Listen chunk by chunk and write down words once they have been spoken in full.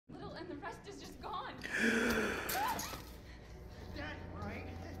rest is just gone.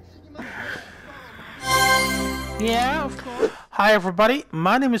 Yeah, of course. Hi everybody,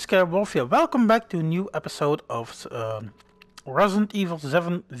 my name is Wolfie. Welcome back to a new episode of Resident Evil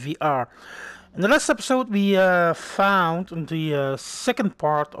 7 VR. In the last episode we found the second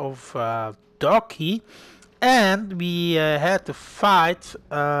part of DOGHEAD, and we had to fight,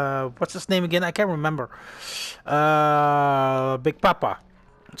 what's his name again? I can't remember. Big Papa.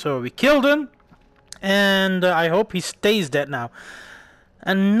 So we killed him, and I hope he stays dead now.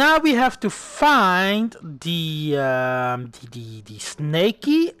 And now we have to find the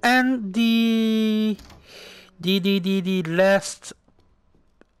snaky and the last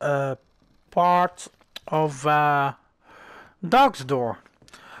part of Dog's door.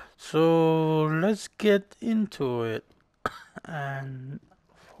 So let's get into it, and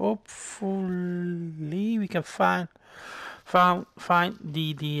hopefully we can find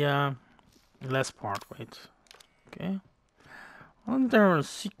the last part. Wait, okay. Isn't there a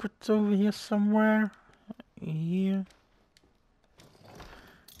secret over here somewhere? Here.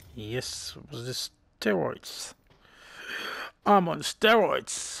 Yes, it was this steroids. I'm on steroids,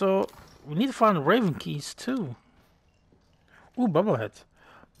 so we need to find Raven keys too. Ooh, bubblehead.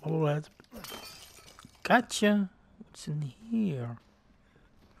 Bubblehead. Gotcha. What's in here?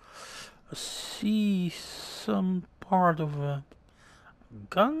 I see some part of a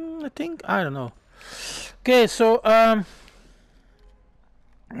gun, I think? I don't know. Okay, so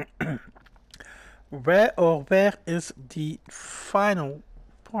where is the final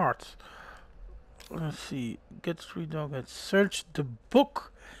part? Let's see. Get 3 DOGHEAD. Search the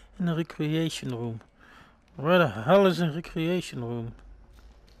book in the recreation room. Where the hell is the recreation room?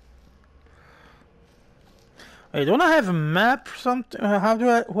 Wait, don't I have a map or something? How do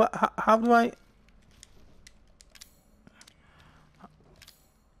I? How do I?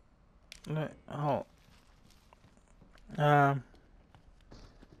 Oh. I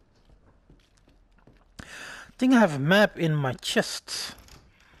think I have a map in my chest.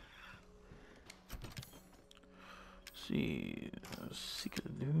 See, secret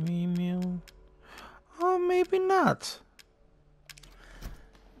email. Oh, maybe not.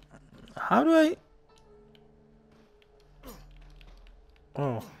 How do I?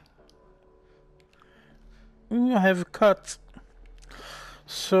 Oh, I have a cut.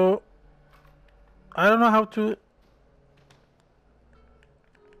 So I don't know how to.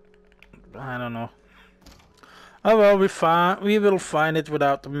 I don't know. Oh well, we will find it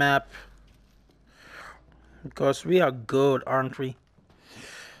without the map. Because we are good, aren't we?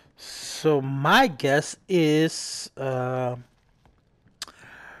 So my guess is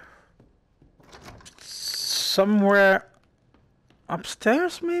somewhere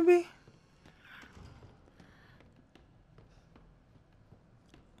upstairs, maybe?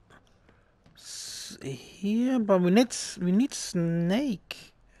 Here, but we need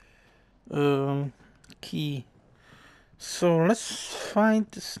snake key. So let's find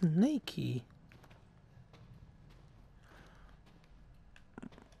the snake key.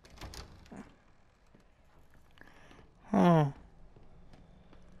 Oh.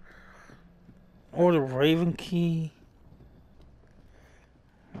 Or the Raven key.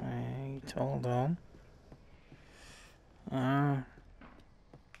 Wait, hold on.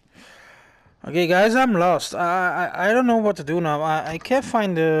 Okay, guys, I'm lost. I don't know what to do now. I can't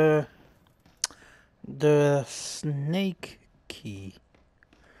find the snake key.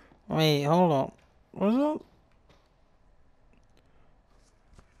 Wait, hold on. What's that?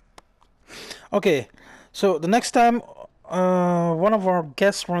 Okay, so the next time one of our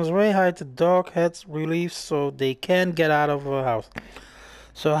guests runs away, hide the DOGHEAD relief so they can't get out of the house.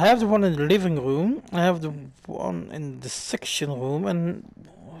 So I have the one in the living room, I have the one in the section room, and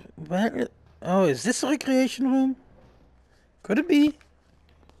where? Oh, is this a recreation room? Could it be?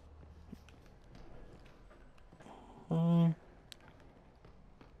 And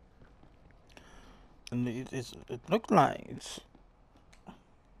it looked like it's.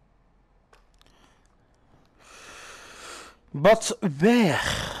 But where?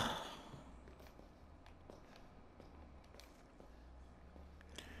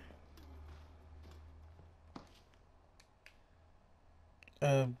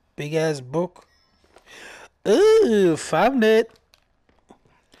 A big ass book. Ooh, found it.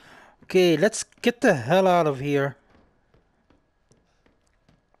 Okay, let's get the hell out of here.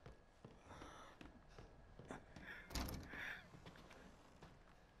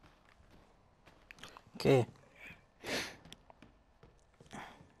 Okay.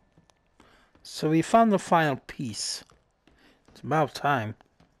 So we found the final piece. It's about time.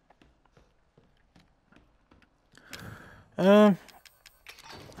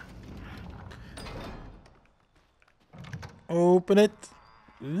 Open it.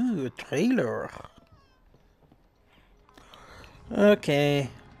 Ooh, a trailer. Okay.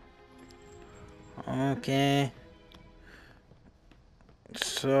 Okay.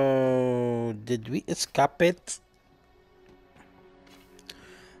 So, did we escape it?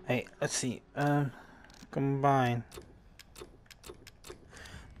 Hey, let's see. Combine.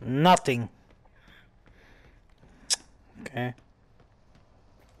 Nothing. Okay.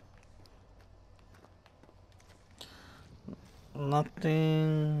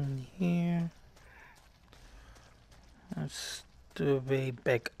 Nothing here. Let's do a way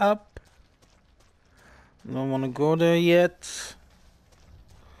back up. Don't want to go there yet.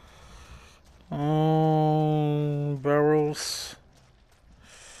 Oh, barrels.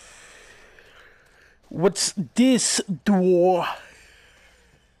 What's this door?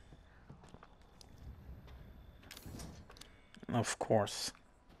 Of course.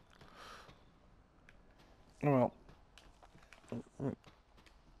 Well,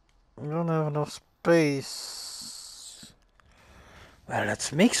 we don't have enough space. Well,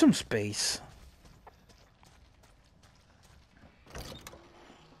 let's make some space.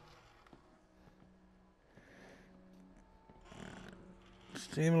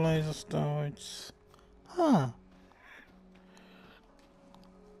 Stabilizer storage. Huh.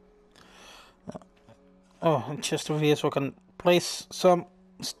 Oh, chest over here so I can place some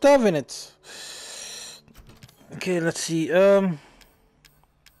stuff in it. Okay, let's see. Okay.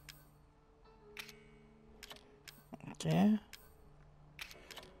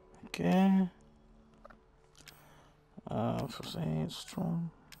 Okay. First aid, strong.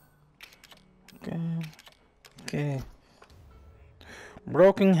 Okay. Okay.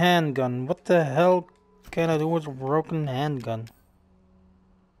 Broken handgun. What the hell can I do with a broken handgun?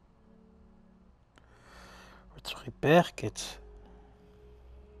 It's a repair kit.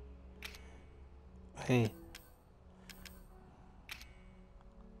 Hey.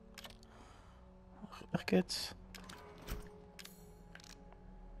 Repair kits.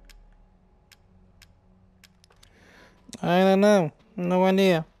 I don't know. No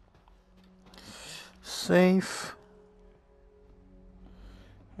idea. Safe.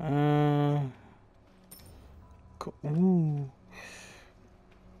 Ooh.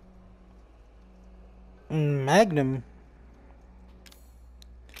 Magnum.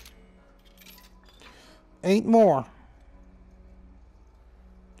 8 more.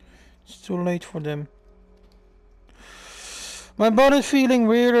 It's too late for them. My body's feeling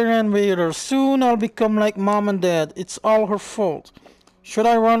weirder and weirder. Soon I'll become like mom and dad. It's all her fault. Should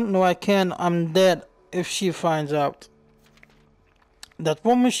I run? No, I can't. I'm dead if she finds out. That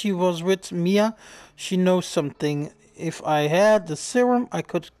woman she was with, Mia, she knows something. If I had the serum, I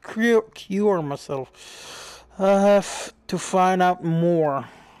could cure myself. I have to find out more.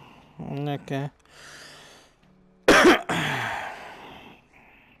 Okay.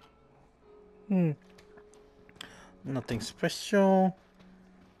 Nothing special.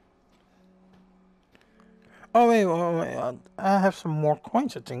 Oh wait, I have some more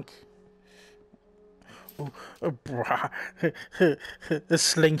coins, I think. Oh, a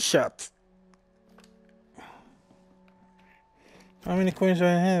slingshot. How many coins do I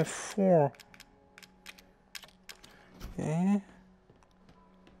have? 4. Okay.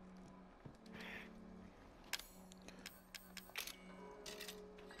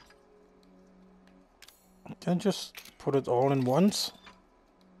 Can I just put it all in once?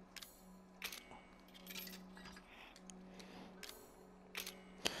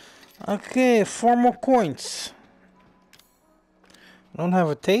 Okay, 4 more coins. Don't have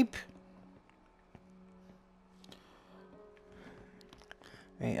a tape.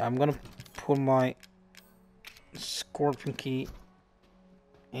 Hey, I'm gonna put my scorpion key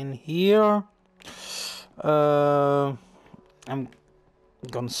in here. I'm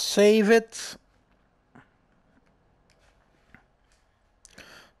gonna save it.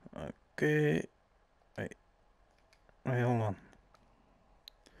 Okay. Wait, hold on.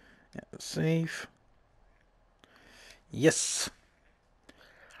 Yeah, save. Yes.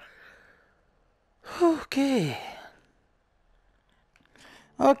 Okay.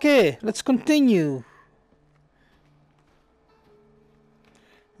 Okay, let's continue.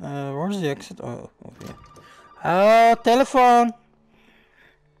 Where's the exit? Oh, okay. Telephone.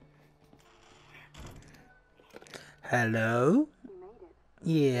 Hello?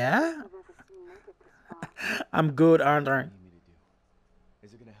 Yeah? I'm good, aren't I?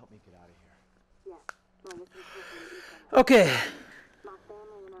 Is it gonna help me get out of here? Yes. Okay. My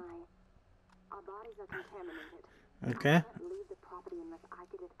family and I, our bodies are contaminated. Okay. I can't leave the property unless I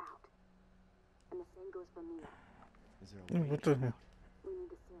get it out. And the same goes for Mia. Is there a way? What the hell? We need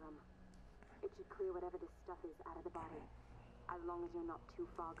a serum. It should clear whatever this stuff is out of the body. as long as you're not too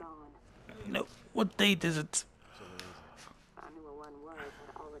far gone. No. What date is it? So where is it? If I knew where one was,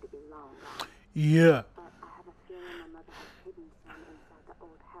 I'd already be long gone. Yeah. But I have a feeling my mother has hidden some inside the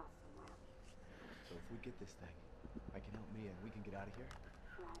old house somewhere. So if we get this thing, I can help Mia and we can get out of here?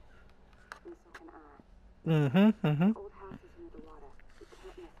 Right. And so can I. Mm-hmm. The old house is near the water. You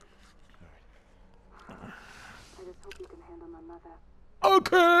can't miss it. Alright. I just hope you can handle my mother.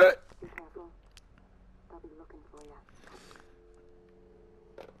 Okay. Be careful. They'll be looking for you.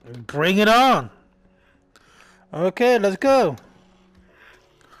 Bring it on. Okay, let's go.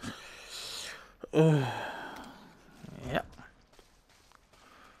 Yeah.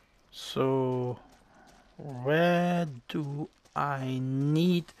 So, where do I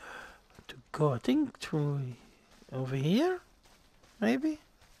need to go? I think through over here, maybe.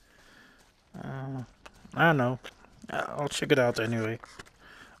 I don't know. I'll check it out anyway.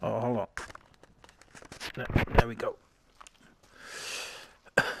 Oh, hold on. There we go.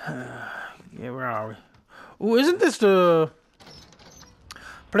 Yeah, where are we? Oh, isn't this the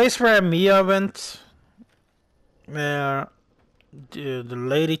place where Mia went? Where the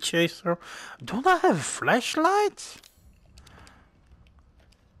lady chased her? Don't I have a flashlight?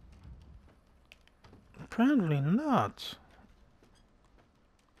 Apparently not.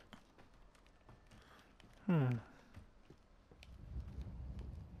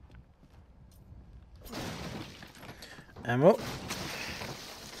 Ammo.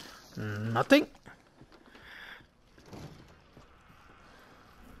 Nothing.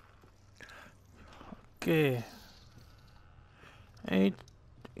 Okay.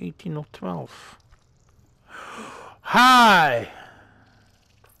 18 of 12. Hi!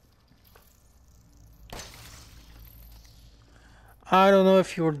 I don't know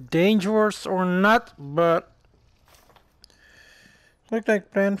if you're dangerous or not, but look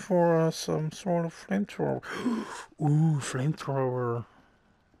like plan for some sort of flamethrower. Ooh, flamethrower.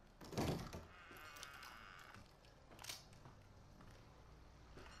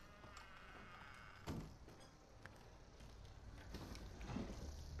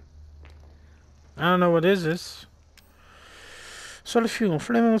 I don't know what is this. Solid fuel.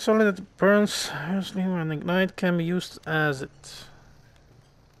 Flammable solid that burns harshly when ignite can be used as it.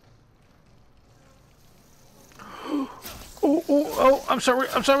 Oh, I'm sorry.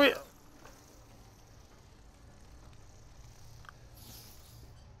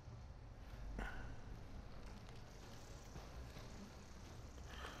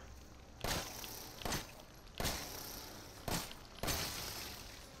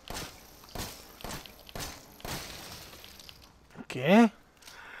 Okay.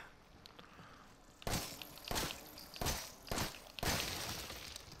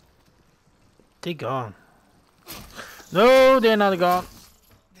 They're gone. No, they're not gone.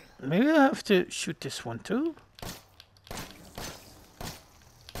 Maybe I have to shoot this one too.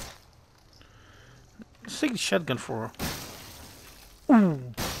 Let's take the shotgun for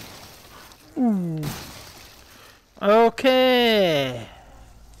her. Ooh. Okay.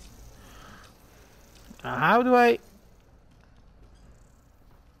 Now how do I...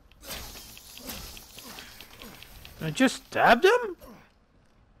 I just stabbed him?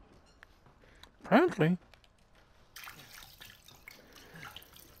 Apparently.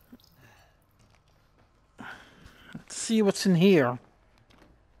 Let's see what's in here.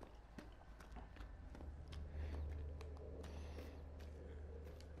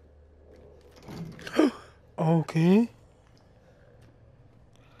 Okay.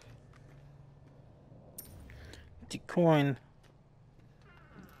 The coin.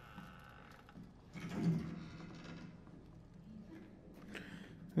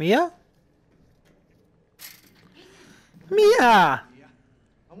 Mia? Mia! I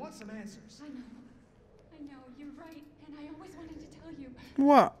want some answers. I know, you're right, and I always wanted to tell you.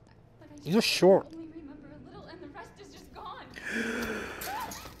 What? But I You're short. only remember a little, and the rest is just gone.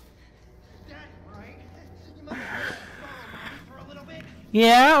 That right? You might as well follow Mommy for a little bit.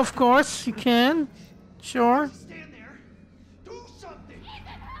 Yeah, of course you can. Sure. Stand there. Do something.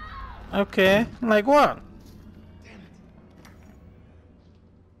 Okay. Like what? Damn it.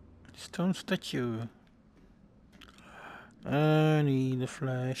 Stone statue. I need a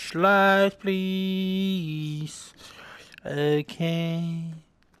flashlight, please. Okay.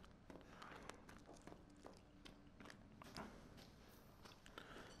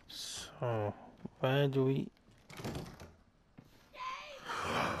 So, where do we...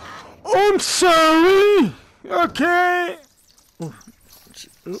 I'm sorry! Okay!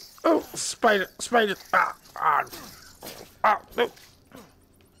 Oh, spider! No.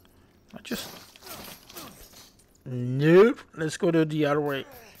 I just... Nope. Let's go to the other way.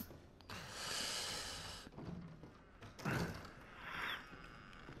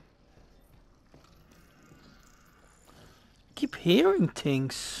 keep hearing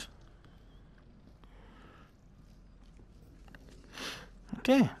things.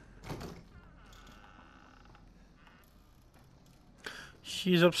 Okay.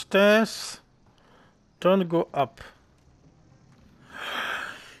 She's upstairs. Don't go up.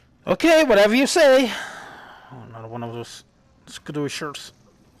 Okay, whatever you say. Oh, another one of those squishers.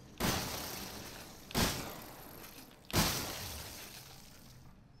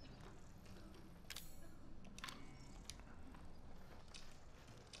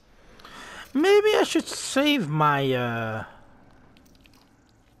 Maybe I should save my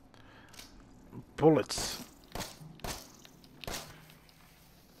bullets.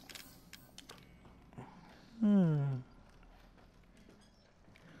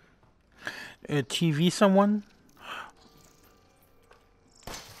 TV someone?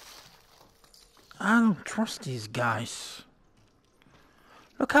 I don't trust these guys.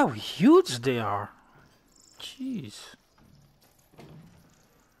 Look how huge they are. Jeez.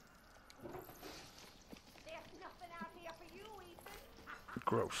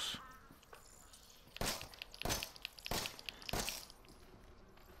 Gross.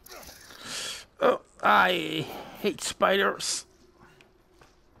 Oh, I hate spiders.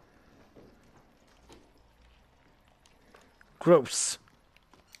 Gross.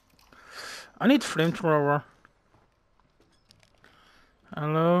 I need flamethrower.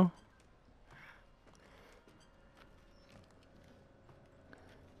 Hello?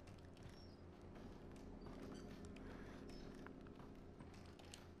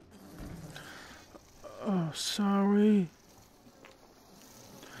 Oh, sorry.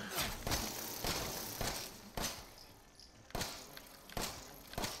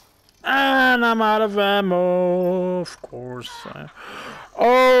 And I'm out of ammo, of course.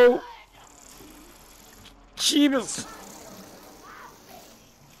 Oh! Jeebus!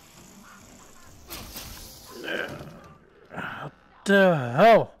 What the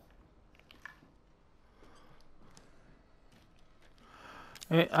hell?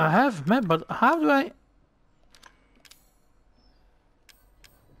 I have map, but how do I...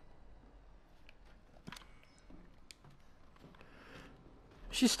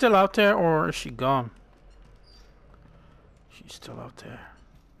 She's still out there, or is she gone? She's still out there.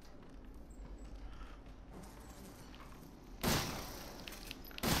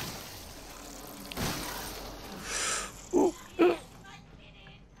 Ooh.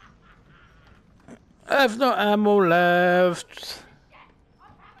 I have no ammo left.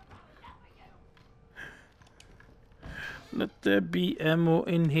 Let there be ammo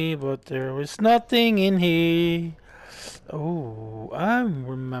in here, but there is nothing in here. Oh, I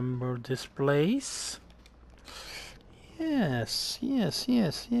remember this place. Yes, yes,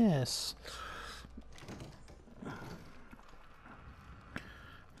 yes, yes.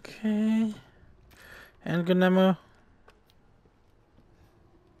 Okay. Handgun ammo.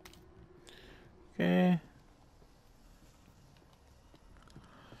 Okay.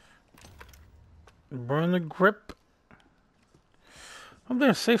 Burn the grip. Oh,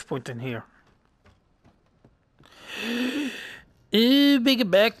 there's a safe point in here. Ooh, bigger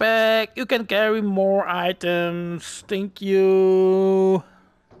backpack. You can carry more items. Thank you.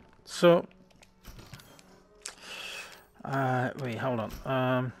 So, wait, hold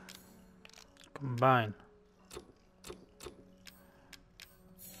on. Combine.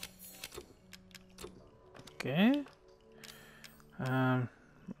 Okay.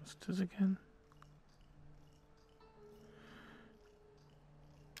 What's this again?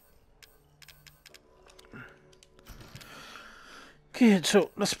 Okay, so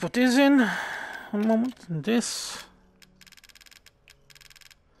let's put this in. One moment, and this.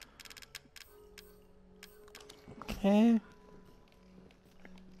 Okay.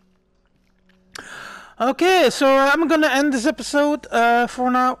 Okay, so I'm gonna end this episode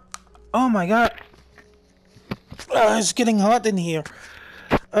for now. Oh my god. It's getting hot in here.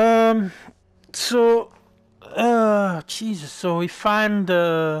 So Jesus, so we found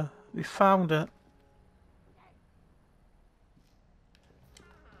right.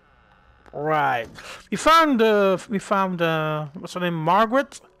 We found what's her name,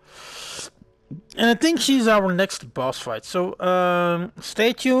 Margaret, and I think she's our next boss fight. So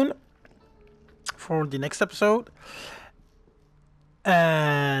stay tuned for the next episode,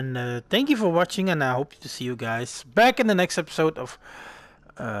 and thank you for watching, and I hope to see you guys back in the next episode of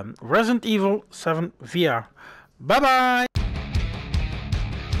Resident Evil 7 VR. Bye bye.